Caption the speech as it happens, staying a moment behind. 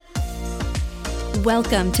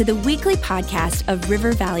Welcome to the weekly podcast of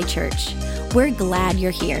River Valley Church. We're glad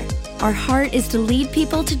you're here. Our heart is to lead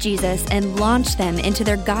people to Jesus and launch them into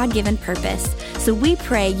their God-given purpose. So we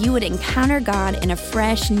pray you would encounter God in a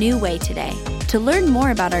fresh, new way today. To learn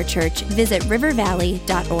more about our church, visit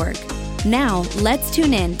rivervalley.org. Now, let's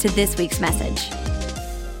tune in to this week's message.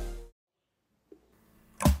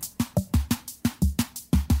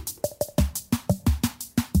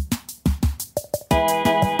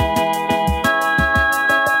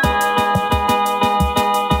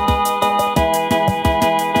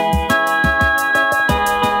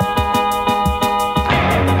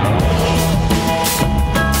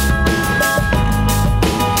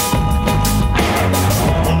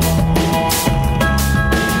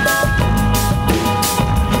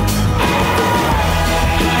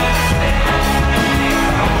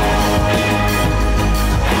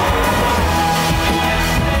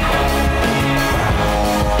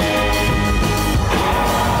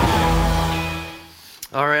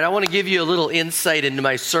 Give you a little insight into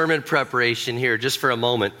my sermon preparation here just for a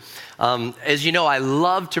moment. As you know, I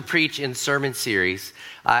love to preach in sermon series.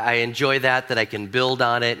 I enjoy that I can build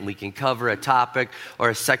on it and we can cover a topic or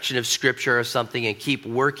a section of scripture or something and keep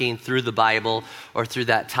working through the Bible or through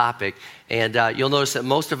that topic. And you'll notice that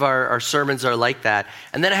most of our sermons are like that.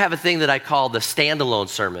 And then I have a thing that I call the standalone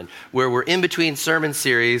sermon, where we're in between sermon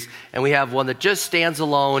series and we have one that just stands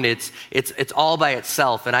alone. It's all by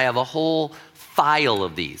itself. And I have a whole file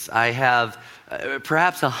of these. I have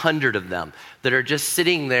perhaps 100 of them that are just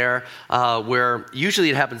sitting there where usually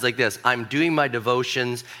it happens like this. I'm doing my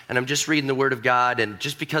devotions and I'm just reading the Word of God, and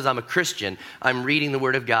just because I'm a Christian, I'm reading the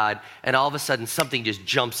Word of God, and all of a sudden something just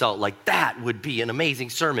jumps out like that would be an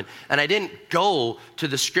amazing sermon. And I didn't go to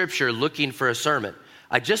the Scripture looking for a sermon.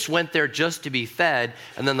 I just went there just to be fed,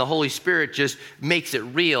 and then the Holy Spirit just makes it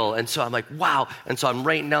real. And so I'm like, wow. And so I'm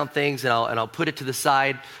writing down things, and I'll put it to the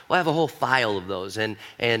side. Well, I have a whole file of those, and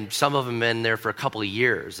some of them been there for a couple of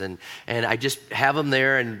years. And I just have them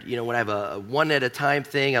there, and when I have a one at a time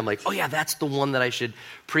thing, I'm like, oh yeah, that's the one that I should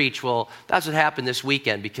preach. Well, that's what happened this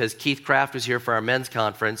weekend, because Keith Kraft was here for our men's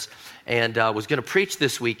conference and was going to preach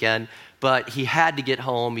this weekend. But he had to get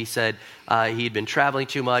home. He said he'd been traveling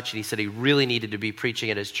too much, and he said he really needed to be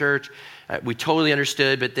preaching at his church. We totally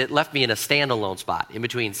understood, but it left me in a standalone spot in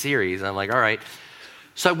between series. And I'm like, all right.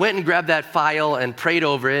 So I went and grabbed that file and prayed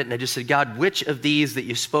over it, and I just said, God, which of these that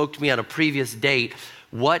you spoke to me on a previous date,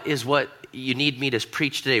 what is what you need me to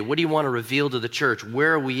preach today? What do you want to reveal to the church?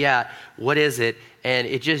 Where are we at? What is it? And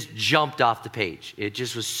it just jumped off the page. It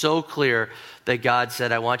just was so clear that God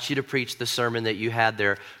said, I want you to preach the sermon that you had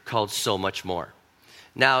there called So Much More.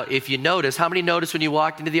 Now, if you notice, how many noticed when you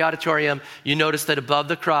walked into the auditorium, you noticed that above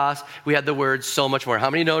the cross, we had the words so much more. How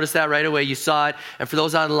many noticed that right away? You saw it. And for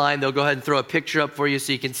those online, they'll go ahead and throw a picture up for you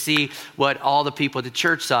so you can see what all the people at the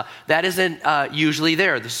church saw. That isn't usually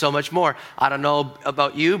there. There's so much more. I don't know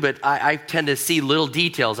about you, but I tend to see little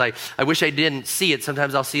details. I wish I didn't see it.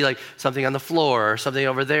 Sometimes I'll see like something on the floor or something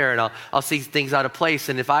over there, and I'll see things out of place.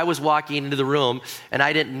 And if I was walking into the room and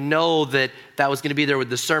I didn't know that was going to be there with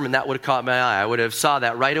the sermon, that would have caught my eye. I would have saw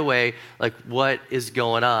that right away, like what is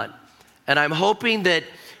going on. And I'm hoping that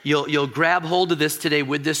you'll grab hold of this today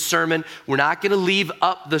with this sermon. We're not going to leave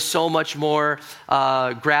up the So Much More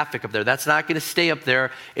graphic up there. That's not going to stay up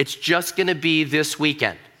there. It's just going to be this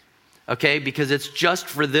weekend. Okay, because it's just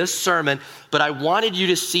for this sermon, but I wanted you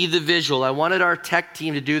to see the visual. I wanted our tech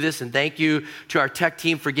team to do this, and thank you to our tech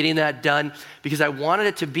team for getting that done, because I wanted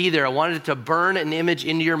it to be there. I wanted it to burn an image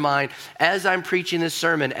into your mind as I'm preaching this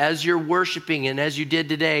sermon, as you're worshiping, and as you did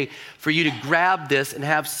today, for you to grab this and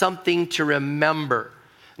have something to remember.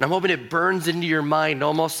 And I'm hoping it burns into your mind,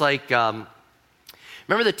 almost like...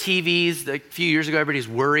 Remember the TVs a few years ago? Everybody's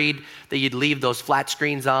worried that you'd leave those flat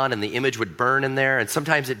screens on and the image would burn in there. And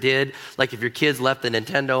sometimes it did. Like if your kids left the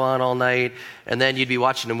Nintendo on all night, and then you'd be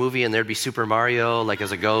watching a movie and there'd be Super Mario, like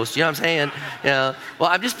as a ghost. You know what I'm saying? Well,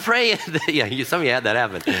 I'm just praying that, some of you had that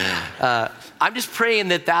happen. I'm just praying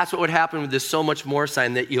that that's what would happen with this So Much More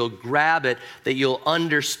sign, that you'll grab it, that you'll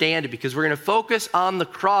understand it, because we're going to focus on the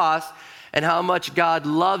cross and how much God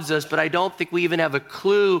loves us, but I don't think we even have a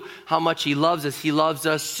clue how much He loves us. He loves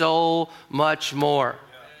us so much more.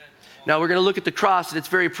 Now, we're going to look at the cross, and it's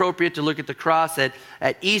very appropriate to look at the cross at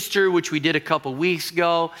Easter, which we did a couple weeks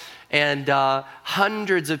ago, and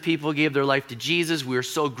hundreds of people gave their life to Jesus. We were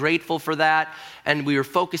so grateful for that, and we were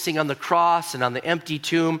focusing on the cross and on the empty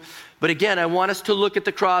tomb. But again, I want us to look at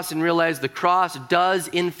the cross and realize the cross does,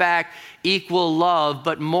 in fact, equal love,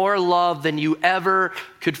 but more love than you ever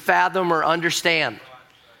could fathom or understand.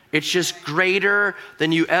 It's just greater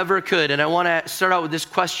than you ever could. And I want to start out with this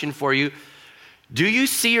question for you. Do you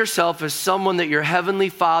see yourself as someone that your Heavenly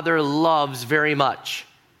Father loves very much?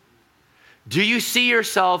 Do you see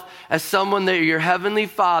yourself as someone that your Heavenly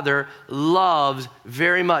Father loves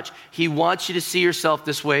very much? He wants you to see yourself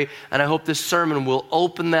this way, and I hope this sermon will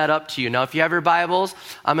open that up to you. Now, if you have your Bibles,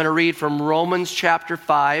 I'm going to read from Romans chapter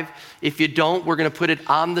 5. If you don't, we're going to put it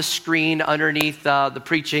on the screen underneath the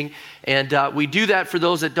preaching, and we do that for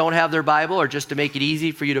those that don't have their Bible or just to make it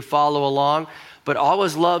easy for you to follow along. But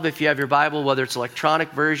always love if you have your Bible, whether it's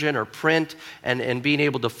electronic version or print, and being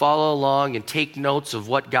able to follow along and take notes of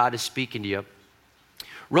what God is speaking to you.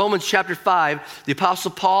 Romans chapter 5, the Apostle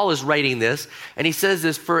Paul is writing this, and he says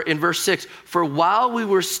this in verse 6, "For while we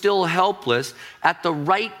were still helpless, at the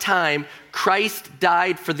right time, Christ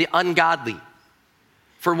died for the ungodly.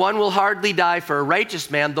 For one will hardly die for a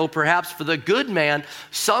righteous man, though perhaps for the good man,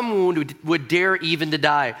 some would dare even to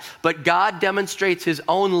die. But God demonstrates his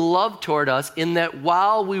own love toward us in that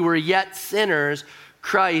while we were yet sinners,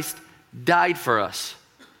 Christ died for us."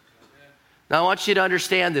 Now I want you to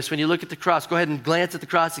understand this. When you look at the cross, go ahead and glance at the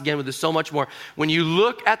cross again with this so much more. When you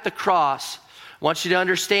look at the cross, I want you to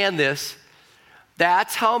understand this.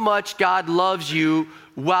 That's how much God loves you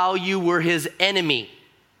while you were his enemy.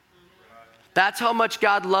 That's how much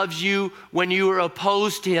God loves you when you were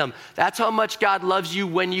opposed to him. That's how much God loves you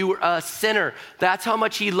when you were a sinner. That's how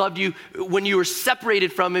much he loved you when you were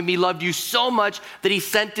separated from him. He loved you so much that he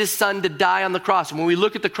sent his son to die on the cross. And when we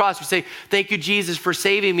look at the cross, we say, thank you, Jesus, for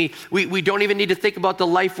saving me. We don't even need to think about the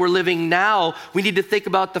life we're living now. We need to think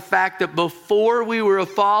about the fact that before we were a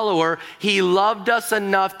follower, he loved us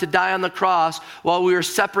enough to die on the cross while we were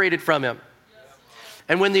separated from him.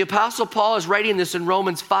 And when the Apostle Paul is writing this in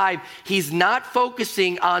Romans 5, he's not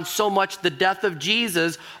focusing on so much the death of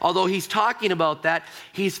Jesus, although he's talking about that.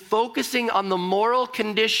 He's focusing on the moral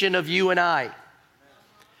condition of you and I.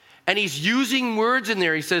 And he's using words in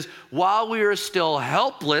there. He says, while we are still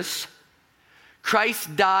helpless,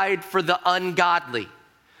 Christ died for the ungodly.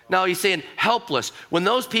 Now he's saying helpless. When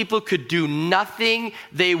those people could do nothing,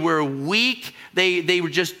 they were weak. They were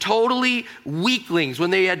just totally weaklings. When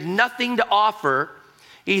they had nothing to offer,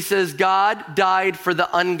 he says, God died for the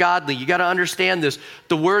ungodly. You got to understand this.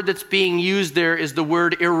 The word that's being used there is the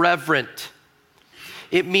word irreverent.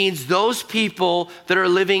 It means those people that are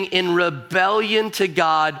living in rebellion to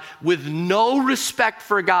God with no respect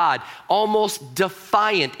for God, almost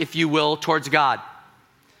defiant, if you will, towards God.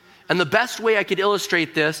 And the best way I could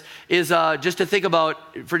illustrate this is just to think about,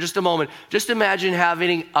 for just a moment, just imagine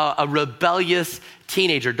having a rebellious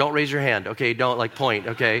teenager. Don't raise your hand, okay? Don't point,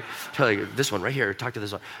 okay? This one right here, talk to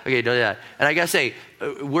this one. Okay, do that. And I gotta say,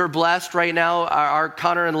 we're blessed right now. Our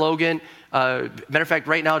Connor and Logan, matter of fact,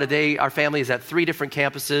 right now today, our family is at 3 different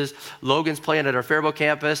campuses. Logan's playing at our Faribault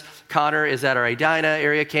campus. Connor is at our Edina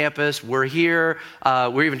area campus. We're here.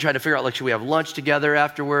 We're even trying to figure out, should we have lunch together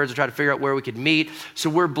afterwards? Or try to figure out where we could meet. So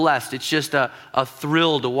we're blessed. It's just a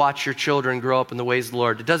thrill to watch your children grow up in the ways of the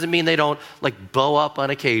Lord. It doesn't mean they don't bow up on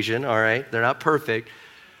occasion, all right? They're not perfect.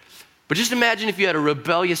 But just imagine if you had a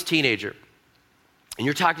rebellious teenager and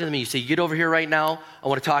you're talking to them and you say, get over here right now. I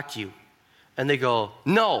want to talk to you. And they go,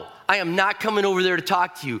 no, I am not coming over there to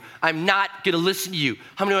talk to you. I'm not going to listen to you.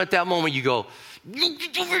 How many know at that moment you go, and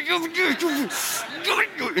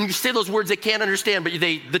you say those words they can't understand, but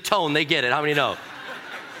the tone, they get it. How many know?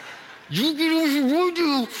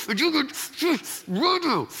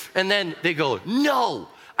 And then they go, no,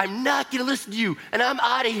 I'm not going to listen to you, and I'm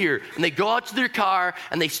out of here. And they go out to their car,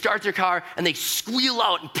 and they start their car, and they squeal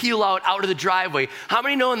out and peel out of the driveway. How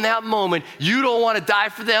many know in that moment, you don't want to die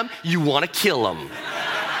for them, you want to kill them?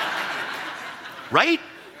 Right?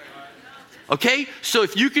 Okay, so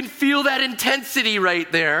if you can feel that intensity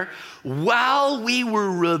right there, while we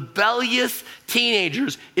were rebellious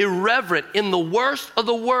teenagers, irreverent, in the worst of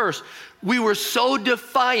the worst, we were so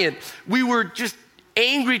defiant, we were just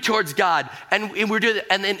angry towards God, and we're doing it.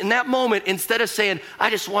 And in that moment, instead of saying, I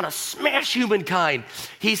just want to smash humankind,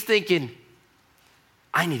 he's thinking,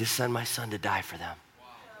 I need to send my son to die for them. Wow.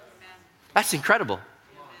 That's incredible.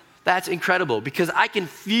 That's incredible, because I can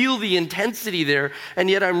feel the intensity there, and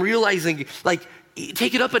yet I'm realizing,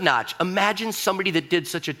 take it up a notch. Imagine somebody that did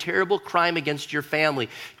such a terrible crime against your family,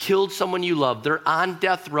 killed someone you love. They're on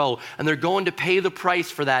death row, and they're going to pay the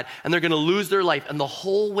price for that, and they're going to lose their life. And the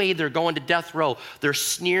whole way they're going to death row, they're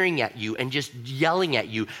sneering at you and just yelling at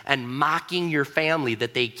you and mocking your family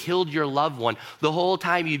that they killed your loved one. The whole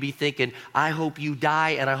time you'd be thinking, I hope you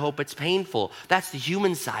die, and I hope it's painful. That's the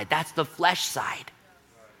human side. That's the flesh side.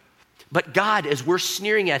 But God, as we're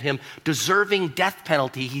sneering at him, deserving death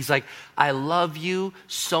penalty, he's like, I love you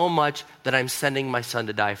so much that I'm sending my son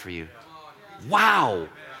to die for you. Wow.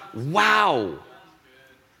 Wow.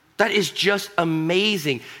 That is just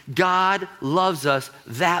amazing. God loves us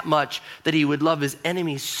that much that he would love his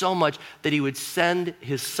enemies so much that he would send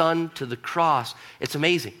his son to the cross. It's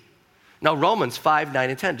amazing. Now, Romans 5, 9,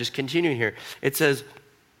 and 10, just continuing here. It says,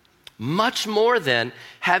 much more then,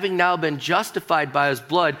 having now been justified by his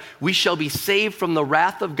blood, we shall be saved from the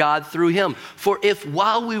wrath of God through him. For if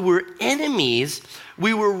while we were enemies,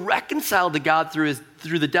 we were reconciled to God through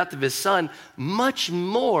the death of his son, much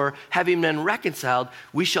more, having been reconciled,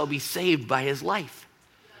 we shall be saved by his life.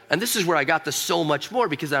 And this is where I got the so much more,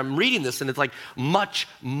 because I'm reading this and it's like much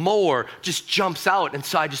more just jumps out. And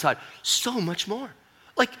so I just thought, so much more.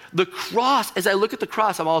 Like the cross, as I look at the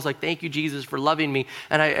cross, I'm always like, thank you, Jesus, for loving me.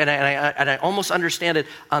 And I almost understand it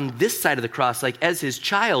on this side of the cross, like as his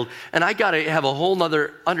child. And I got to have a whole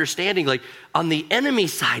nother understanding, like on the enemy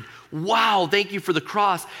side. Wow, thank you for the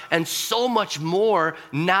cross. And so much more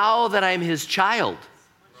now that I'm his child.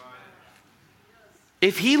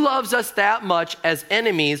 If he loves us that much as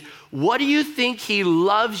enemies, what do you think he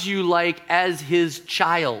loves you like as his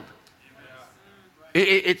child?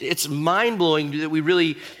 It's mind-blowing that we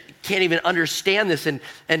really can't even understand this. And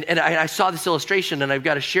I saw this illustration, and I've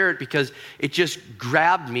got to share it because it just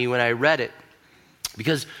grabbed me when I read it.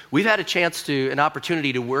 Because we've had an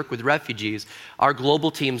opportunity to work with refugees. Our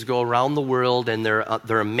global teams go around the world, and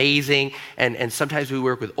they're amazing. And sometimes we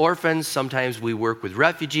work with orphans. Sometimes we work with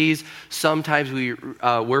refugees. Sometimes we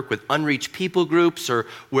work with unreached people groups, or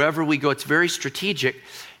wherever we go. It's very strategic.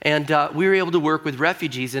 And we were able to work with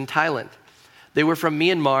refugees in Thailand. They were from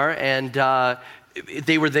Myanmar, and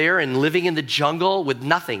they were there and living in the jungle with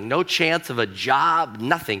nothing, no chance of a job,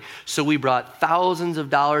 nothing. So we brought thousands of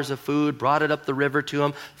dollars of food, brought it up the river to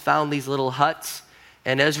them, found these little huts.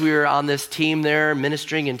 And as we were on this team there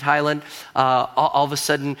ministering in Thailand, all of a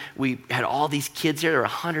sudden we had all these kids there. There were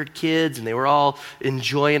 100 kids, and they were all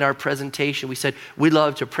enjoying our presentation. We said, we'd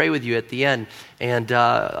love to pray with you at the end. And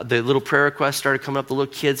the little prayer requests started coming up. The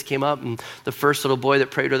little kids came up, and the first little boy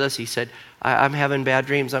that prayed with us, he said, I'm having bad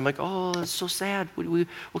dreams. I'm like, oh, that's so sad.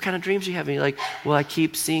 What kind of dreams are you having? Like, well, I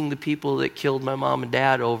keep seeing the people that killed my mom and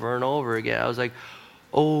dad over and over again. I was like,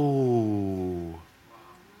 oh,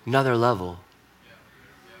 another level.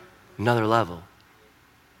 Another level.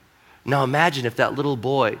 Now imagine if that little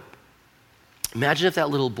boy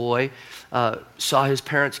saw his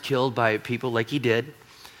parents killed by people like he did.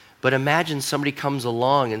 But imagine somebody comes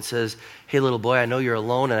along and says, hey, little boy, I know you're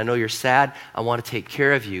alone and I know you're sad. I want to take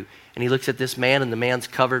care of you. And he looks at this man, and the man's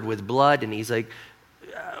covered with blood, and he's like,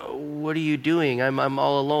 what are you doing? I'm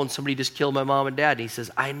all alone. Somebody just killed my mom and dad. And he says,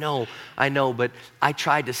 I know, but I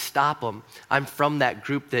tried to stop them. I'm from that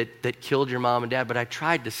group that killed your mom and dad, but I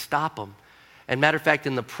tried to stop them. And matter of fact,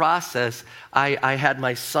 in the process, I had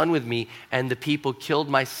my son with me, and the people killed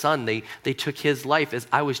my son. They took his life as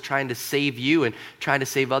I was trying to save you and trying to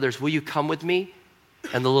save others. Will you come with me?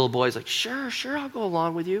 And the little boy's like, sure, I'll go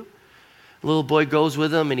along with you. The little boy goes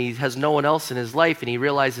with him, and he has no one else in his life, and he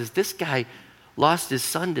realizes this guy lost his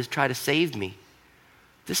son to try to save me.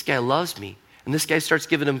 This guy loves me. And this guy starts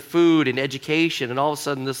giving him food and education, and all of a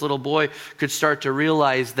sudden this little boy could start to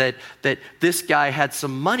realize that this guy had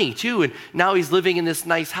some money too, and now he's living in this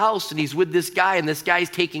nice house, and he's with this guy, and this guy's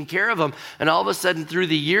taking care of him. And all of a sudden through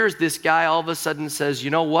the years, this guy all of a sudden says, you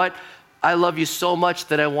know what? I love you so much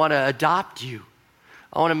that I want to adopt you.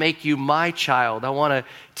 I want to make you my child. I want to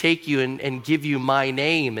take you and give you my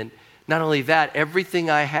name. And not only that, everything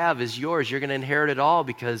I have is yours. You're going to inherit it all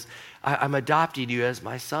because I'm adopting you as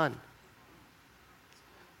my son.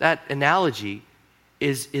 That analogy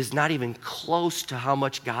is not even close to how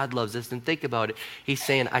much God loves us. And think about it. He's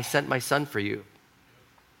saying, I sent my son for you.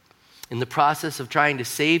 In the process of trying to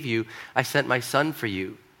save you, I sent my son for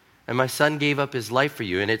you. And my son gave up his life for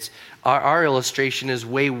you. And it's our illustration is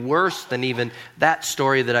way worse than even that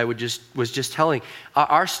story that I was just telling.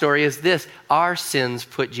 Our story is this. Our sins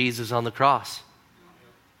put Jesus on the cross.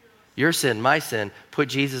 Your sin, my sin, put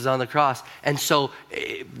Jesus on the cross. And so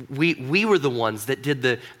we were the ones that did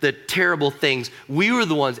the terrible things. We were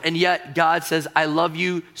the ones. And yet God says, I love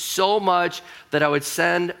you so much that I would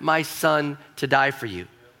send my son to die for you.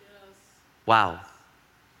 Wow.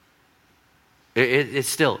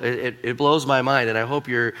 It blows my mind, and I hope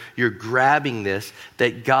you're grabbing this,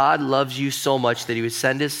 that God loves you so much that he would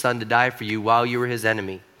send his son to die for you while you were his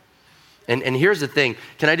enemy. And here's the thing.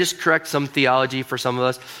 Can I just correct some theology for some of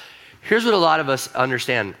us? Here's what a lot of us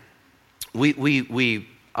understand.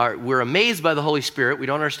 We're amazed by the Holy Spirit. We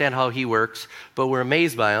don't understand how he works, but we're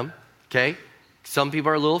amazed by him, okay? Some people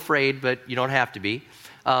are a little afraid, but you don't have to be.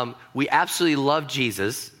 We absolutely love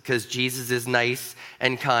Jesus because Jesus is nice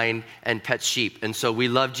and kind and pets sheep. And so we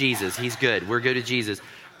love Jesus. He's good. We're good to Jesus.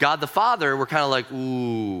 God the Father, we're kind of like,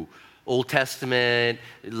 ooh, Old Testament,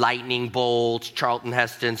 lightning bolts, Charlton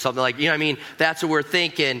Heston, something like, you know what I mean? That's what we're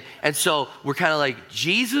thinking. And so we're kind of like,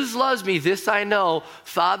 Jesus loves me, this I know.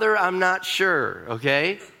 Father, I'm not sure,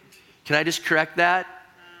 okay? Can I just correct that?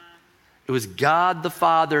 It was God the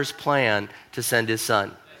Father's plan to send his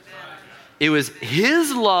son. It was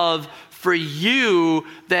his love for you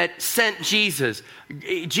that sent Jesus.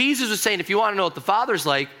 Jesus was saying, if you want to know what the Father's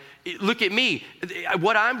like, look at me.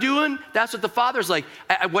 What I'm doing, that's what the Father's like.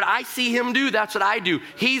 What I see him do, that's what I do.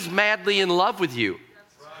 He's madly in love with you.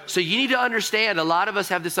 So you need to understand, a lot of us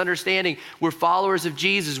have this understanding. We're followers of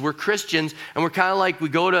Jesus. We're Christians. And we're kind of like, we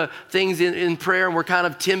go to things in prayer and we're kind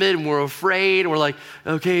of timid and we're afraid. And we're like,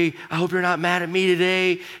 okay, I hope you're not mad at me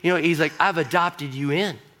today. You know, he's like, I've adopted you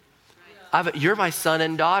in. You're my son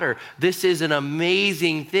and daughter. This is an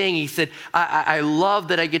amazing thing. He said, I love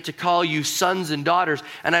that I get to call you sons and daughters.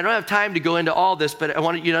 And I don't have time to go into all this, but I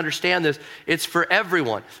want you to understand this. It's for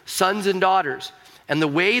everyone, sons and daughters. And the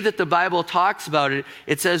way that the Bible talks about it,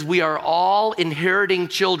 it says we are all inheriting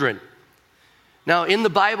children. Now, in the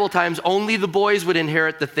Bible times, only the boys would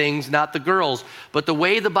inherit the things, not the girls. But the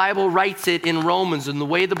way the Bible writes it in Romans and the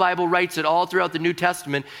way the Bible writes it all throughout the New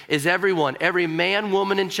Testament is everyone, every man,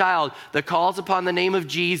 woman, and child that calls upon the name of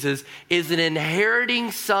Jesus is an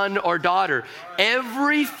inheriting son or daughter.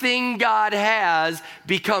 Everything God has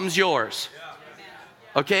becomes yours.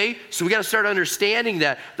 Okay? So we got to start understanding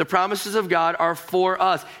that the promises of God are for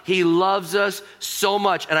us. He loves us so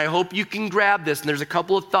much. And I hope you can grab this. And there's a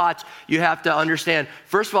couple of thoughts you have to understand.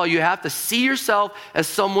 First of all, you have to see yourself as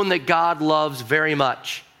someone that God loves very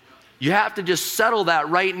much. You have to just settle that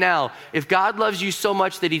right now. If God loves you so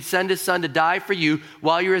much that he'd send his son to die for you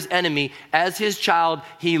while you're his enemy, as his child,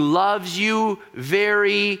 he loves you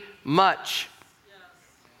very much.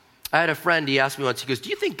 I had a friend, he asked me once, he goes, do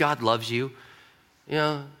you think God loves you? You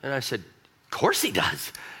know, and I said, of course he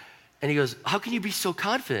does. And he goes, how can you be so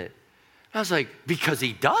confident? And I was like, because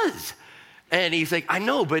he does. And he's like, I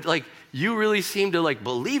know, but like, you really seem to like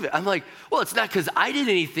believe it. I'm like, well, it's not because I did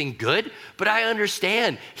anything good, but I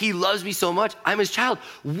understand he loves me so much. I'm his child.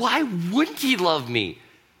 Why wouldn't he love me?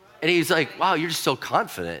 And he's like, wow, you're just so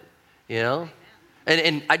confident, you know?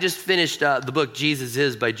 And I just finished the book Jesus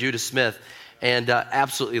Is by Judah Smith. And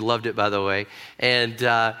absolutely loved it, by the way. And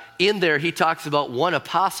in there, he talks about one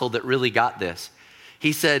apostle that really got this.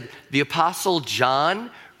 He said the apostle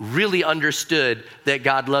John really understood that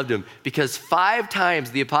God loved him because 5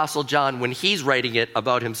 times the apostle John, when he's writing it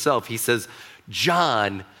about himself, he says,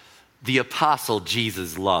 John, the apostle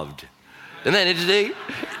Jesus loved. Isn't that interesting?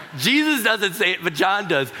 Jesus doesn't say it, but John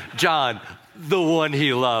does. John, the one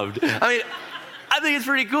he loved. I mean, I think it's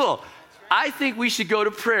pretty cool. I think we should go to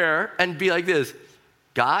prayer and be like this.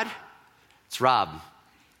 God, it's Rob,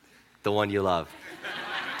 the one you love.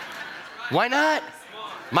 Why not?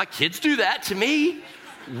 My kids do that to me.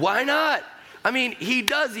 Why not? I mean, he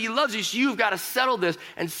does. He loves you. So you've got to settle this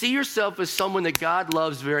and see yourself as someone that God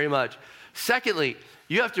loves very much. Secondly,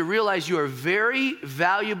 you have to realize you are very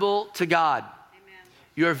valuable to God.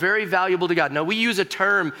 You are very valuable to God. Now, we use a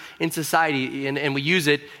term in society, and we use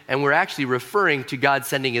it, and we're actually referring to God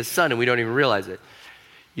sending his son, and we don't even realize it.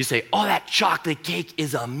 You say, oh, that chocolate cake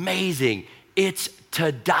is amazing. It's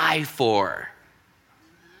to die for.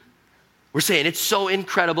 We're saying it's so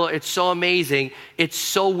incredible, it's so amazing, it's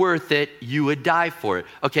so worth it, you would die for it,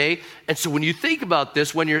 okay? And so when you think about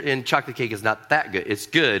this, when you're in chocolate cake is not that good. It's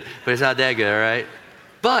good, but it's not that good, all right?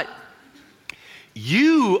 But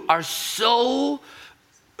you are so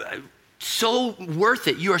worth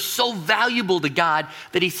it. You are so valuable to God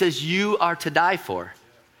that he says you are to die for.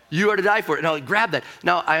 You are to die for it. Now, grab that.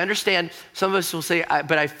 Now, I understand some of us will say,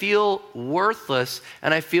 but I feel worthless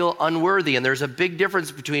and I feel unworthy. And there's a big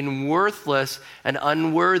difference between worthless and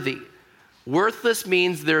unworthy. Worthless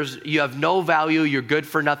means you have no value, you're good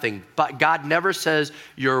for nothing. But God never says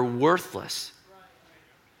you're worthless.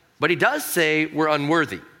 But he does say we're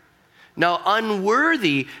unworthy. Now,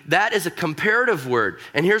 unworthy, that is a comparative word.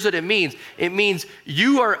 And here's what it means. It means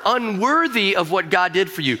you are unworthy of what God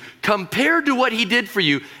did for you. Compared to what he did for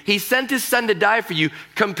you, he sent his son to die for you.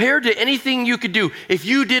 Compared to anything you could do, if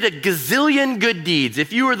you did a gazillion good deeds,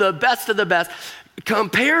 if you were the best of the best,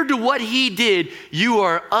 compared to what he did, you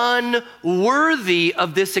are unworthy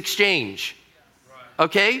of this exchange.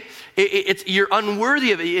 Okay? You're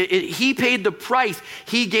unworthy of it. He paid the price.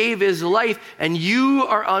 He gave his life, and you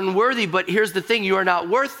are unworthy. But here's the thing. You are not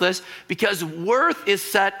worthless because worth is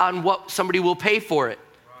set on what somebody will pay for it.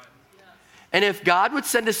 And if God would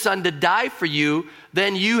send his son to die for you,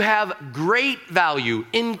 then you have great value,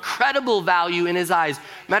 incredible value in his eyes.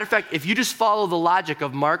 Matter of fact, if you just follow the logic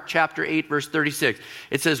of Mark chapter 8, verse 36,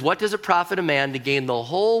 it says, what does it profit a man to gain the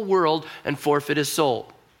whole world and forfeit his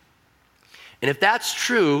soul? And if that's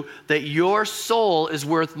true, that your soul is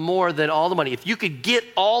worth more than all the money. If you could get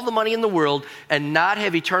all the money in the world and not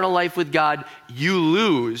have eternal life with God, you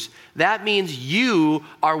lose. That means you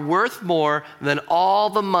are worth more than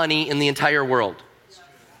all the money in the entire world.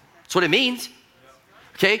 That's what it means.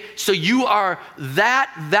 Okay, so you are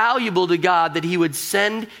that valuable to God that he would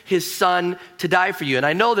send his son to die for you. And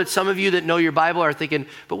I know that some of you that know your Bible are thinking,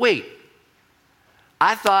 but wait,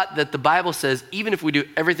 I thought that the Bible says even if we do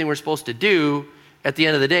everything we're supposed to do, at the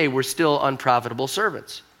end of the day, we're still unprofitable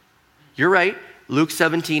servants. You're right. Luke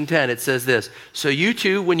 17:10, it says this, so you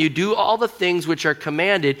too, when you do all the things which are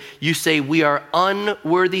commanded, you say, we are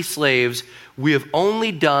unworthy slaves. We have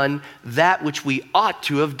only done that which we ought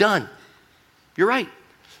to have done. You're right.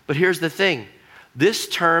 But here's the thing. This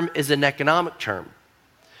term is an economic term.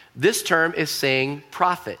 This term is saying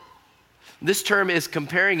profit. This term is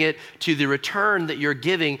comparing it to the return that you're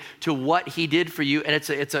giving to what he did for you. And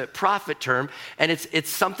it's a profit term. And it's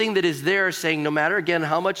something that is there saying no matter, again,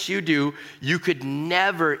 how much you do, you could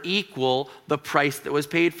never equal the price that was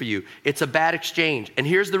paid for you. It's a bad exchange. And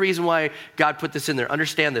here's the reason why God put this in there.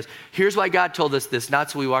 Understand this. Here's why God told us this, not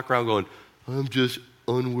so we walk around going, I'm just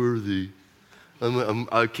unworthy.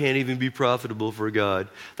 I can't even be profitable for God.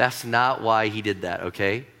 That's not why he did that,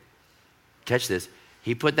 okay? Catch this.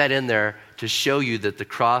 He put that in there to show you that the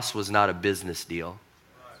cross was not a business deal.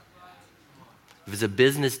 If it's a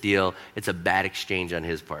business deal, it's a bad exchange on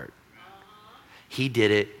his part. He did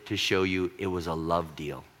it to show you it was a love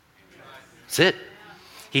deal. That's it.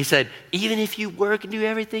 He said, even if you work and do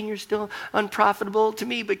everything, you're still unprofitable to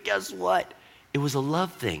me. But guess what? It was a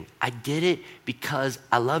love thing. I did it because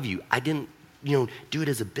I love you. I didn't, do it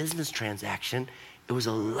as a business transaction. It was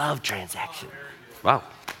a love transaction. Wow.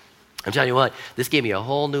 I'm telling you what, this gave me a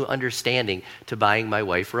whole new understanding to buying my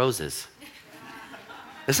wife roses.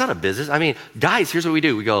 It's not a business. I mean, guys, here's what we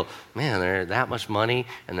do. We go, man, they're that much money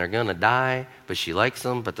and they're going to die, but she likes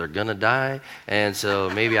them, but they're going to die. And so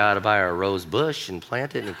maybe I ought to buy her a rose bush and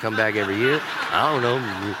plant it and come back every year. I don't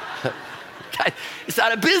know. It's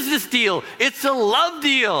not a business deal. It's a love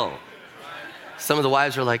deal. Some of the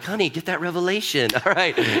wives are like, honey, get that revelation. All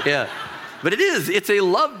right, yeah. But it is. It's a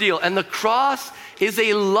love deal. And the cross is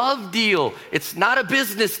a love deal. It's not a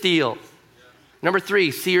business deal. Number 3,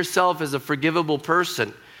 see yourself as a forgivable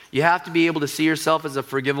person. You have to be able to see yourself as a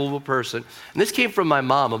forgivable person. And this came from my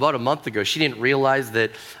mom about a month ago. She didn't realize that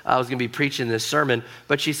I was going to be preaching this sermon,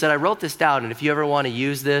 but she said, I wrote this down, and if you ever want to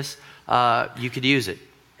use this, you could use it.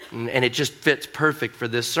 And it just fits perfect for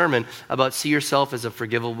this sermon about see yourself as a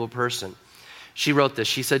forgivable person. She wrote this.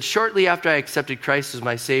 She said, shortly after I accepted Christ as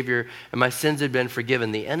my Savior and my sins had been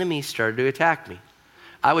forgiven, the enemy started to attack me.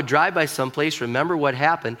 I would drive by someplace, remember what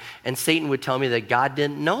happened, and Satan would tell me that God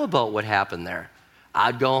didn't know about what happened there.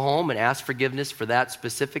 I'd go home and ask forgiveness for that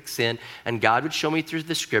specific sin, and God would show me through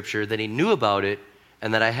the scripture that he knew about it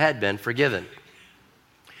and that I had been forgiven.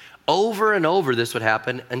 Over and over this would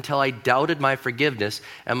happen until I doubted my forgiveness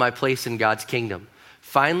and my place in God's kingdom.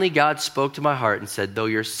 Finally, God spoke to my heart and said, though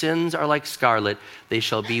your sins are like scarlet, they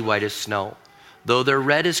shall be white as snow. Though they're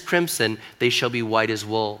red as crimson, they shall be white as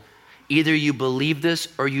wool. Either you believe this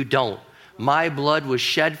or you don't. My blood was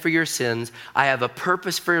shed for your sins. I have a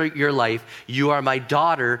purpose for your life. You are my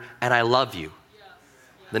daughter, and I love you.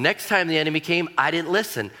 The next time the enemy came, I didn't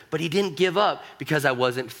listen, but he didn't give up because I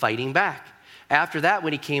wasn't fighting back. After that,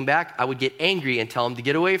 when he came back, I would get angry and tell him to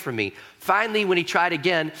get away from me. Finally, when he tried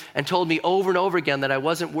again and told me over and over again that I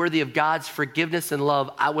wasn't worthy of God's forgiveness and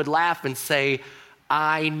love, I would laugh and say,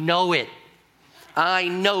 I know it. I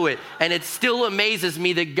know it. And it still amazes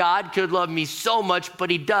me that God could love me so much, but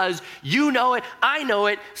he does. You know it. I know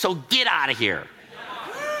it. So get out of here.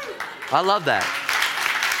 I love that.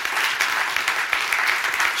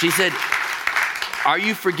 She said, are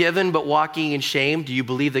you forgiven but walking in shame? Do you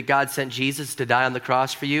believe that God sent Jesus to die on the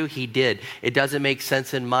cross for you? He did. It doesn't make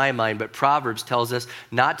sense in my mind, but Proverbs tells us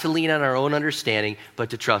not to lean on our own understanding,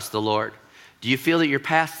 but to trust the Lord. Do you feel that your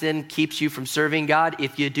past sin keeps you from serving God?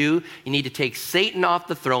 If you do, you need to take Satan off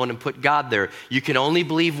the throne and put God there. You can only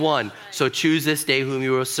believe one, so choose this day whom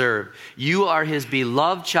you will serve. You are his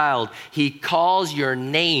beloved child. He calls your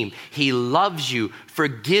name. He loves you,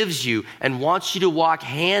 forgives you, and wants you to walk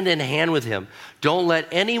hand in hand with him. Don't let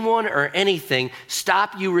anyone or anything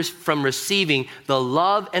stop you from receiving the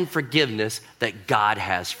love and forgiveness that God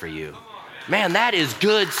has for you. Man, that is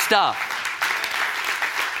good stuff.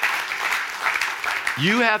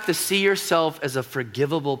 You have to see yourself as a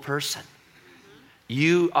forgivable person.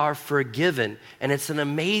 You are forgiven. And it's an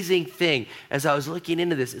amazing thing. As I was looking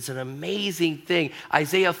into this, it's an amazing thing.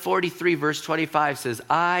 Isaiah 43 verse 25 says,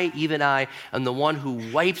 I, even I, am the one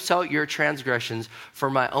who wipes out your transgressions for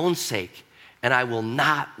my own sake, and I will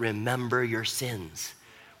not remember your sins.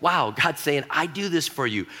 Wow, God's saying, I do this for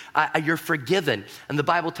you. You're forgiven. And the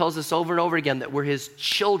Bible tells us over and over again that we're his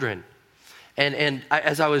children.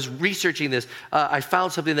 As I was researching this, I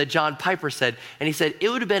found something that John Piper said, and he said, it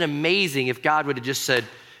would have been amazing if God would have just said,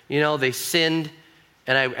 they sinned,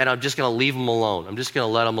 and I'm just going to leave them alone. I'm just going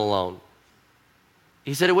to let them alone.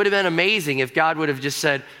 He said it would have been amazing if God would have just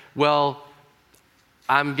said, well,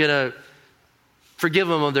 I'm going to forgive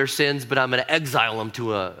them of their sins, but I'm going to exile them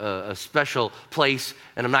to a special place,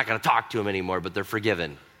 and I'm not going to talk to them anymore, but they're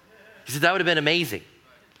forgiven. He said that would have been amazing.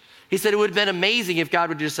 He said it would have been amazing if God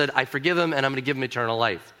would have just said, I forgive them and I'm going to give them eternal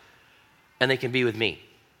life. And they can be with me.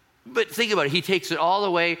 But think about it. He takes it all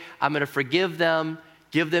away. I'm going to forgive them,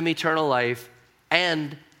 give them eternal life,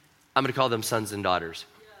 and I'm going to call them sons and daughters.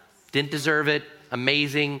 Yes. Didn't deserve it.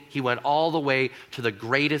 Amazing. He went all the way to the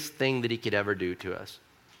greatest thing that he could ever do to us.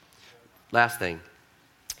 Last thing.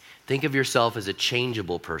 Think of yourself as a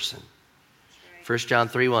changeable person. 1 John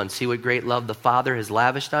 3:1, see what great love the Father has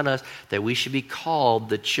lavished on us, that we should be called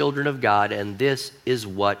the children of God, and this is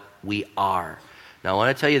what we are. Now I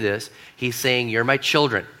want to tell you this. He's saying, you're my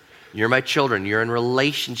children. You're my children. You're in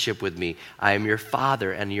relationship with me. I am your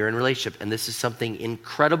Father, and you're in relationship. And this is something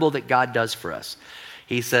incredible that God does for us.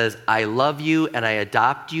 He says, I love you and I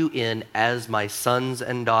adopt you in as my sons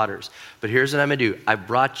and daughters. But here's what I'm going to do. I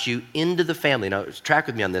brought you into the family. Now, track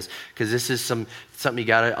with me on this, because this is something you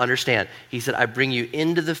got to understand. He said, I bring you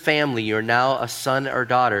into the family. You're now a son or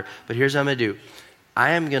daughter. But here's what I'm going to do. I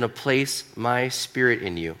am going to place my spirit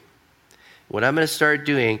in you. What I'm going to start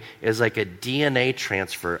doing is like a DNA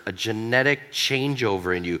transfer, a genetic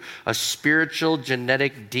changeover in you. A spiritual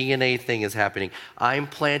genetic DNA thing is happening. I'm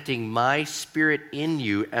planting my spirit in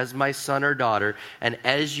you as my son or daughter, and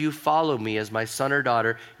as you follow me as my son or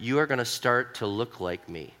daughter, you are going to start to look like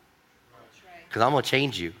me. Because I'm going to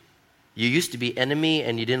change you. You used to be enemy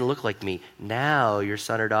and you didn't look like me. Now you're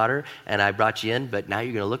son or daughter, and I brought you in, but now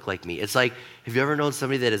you're going to look like me. It's like, have you ever known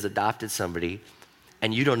somebody that has adopted somebody,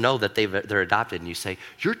 and you don't know that they're adopted, and you say,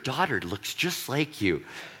 your daughter looks just like you.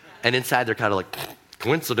 And inside they're kind of like,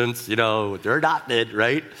 coincidence, they're adopted,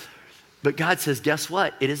 right? But God says, guess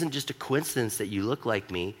what? It isn't just a coincidence that you look like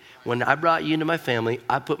me. When I brought you into my family,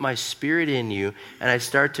 I put my spirit in you, and I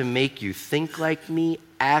start to make you think like me,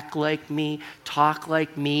 act like me, talk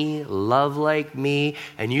like me, love like me,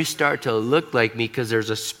 and you start to look like me because there's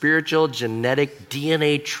a spiritual genetic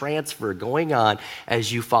DNA transfer going on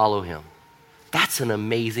as you follow him. That's an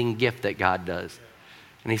amazing gift that God does.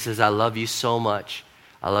 And he says, I love you so much.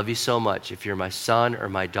 I love you so much. If you're my son or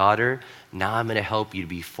my daughter, now I'm going to help you to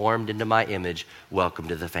be formed into my image. Welcome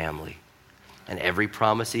to the family. And every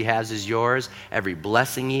promise he has is yours. Every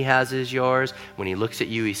blessing he has is yours. When he looks at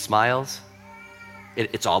you, he smiles.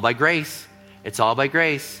 It's all by grace. It's all by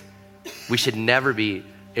grace. We should never be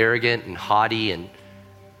arrogant and haughty and,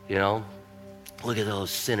 look at those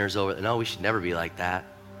sinners over there. No, we should never be like that.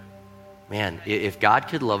 Man, if God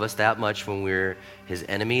could love us that much when we're his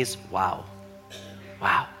enemies, wow.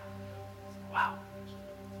 Wow. Wow.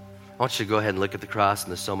 I want you to go ahead and look at the cross, and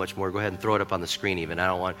there's so much more. Go ahead and throw it up on the screen even. I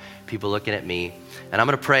don't want people looking at me. And I'm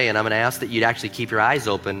going to pray, and I'm going to ask that you'd actually keep your eyes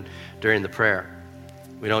open during the prayer.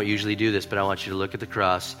 We don't usually do this, but I want you to look at the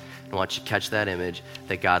cross, and I want you to catch that image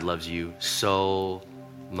that God loves you so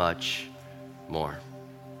much more.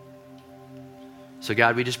 So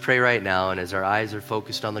God, we just pray right now, and as our eyes are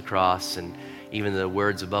focused on the cross, and even the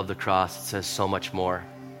words above the cross, it says so much more.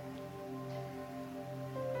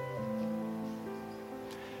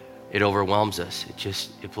 It overwhelms us.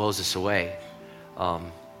 It blows us away.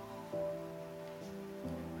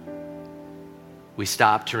 We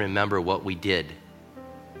stop to remember what we did.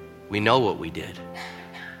 We know what we did.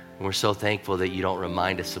 And we're so thankful that you don't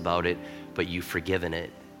remind us about it, but you've forgiven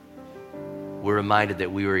it. We're reminded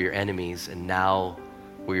that we were your enemies, and now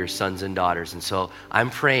we're your sons and daughters. And so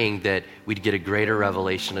I'm praying that we'd get a greater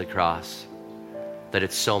revelation of the cross, that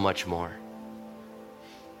it's so much more.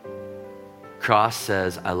 Cross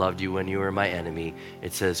says, I loved you when you were my enemy.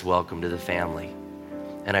 It says, welcome to the family.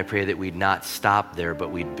 And I pray that we'd not stop there,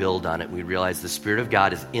 but we'd build on it. We'd realize the Spirit of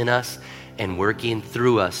God is in us and working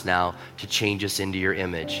through us now to change us into your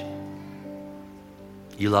image.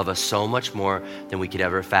 You love us so much more than we could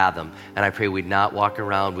ever fathom. And I pray we'd not walk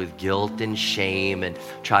around with guilt and shame and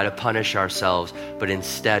try to punish ourselves, but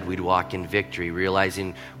instead we'd walk in victory,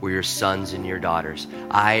 realizing we're your sons and your daughters.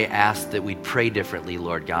 I ask that we'd pray differently,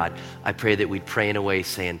 Lord God. I pray that we'd pray in a way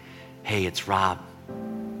saying, hey, it's Rob,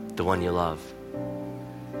 the one you love.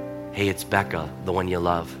 Hey, it's Becca, the one you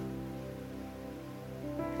love.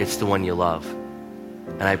 It's the one you love.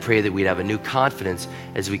 And I pray that we'd have a new confidence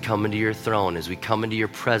as we come into your throne, as we come into your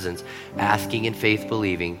presence, asking in faith,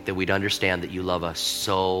 believing that we'd understand that you love us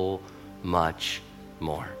so much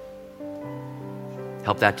more.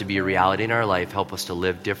 Help that to be a reality in our life. Help us to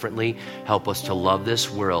live differently. Help us to love this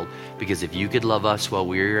world, because if you could love us while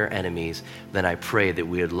we're your enemies, then I pray that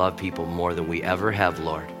we would love people more than we ever have,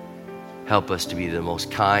 Lord. Help us to be the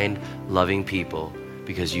most kind, loving people,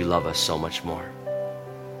 because you love us so much more.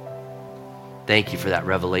 Thank you for that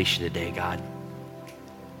revelation today, God.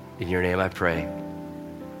 In your name I pray.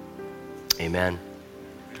 Amen.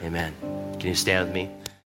 Amen. Can you stand with me?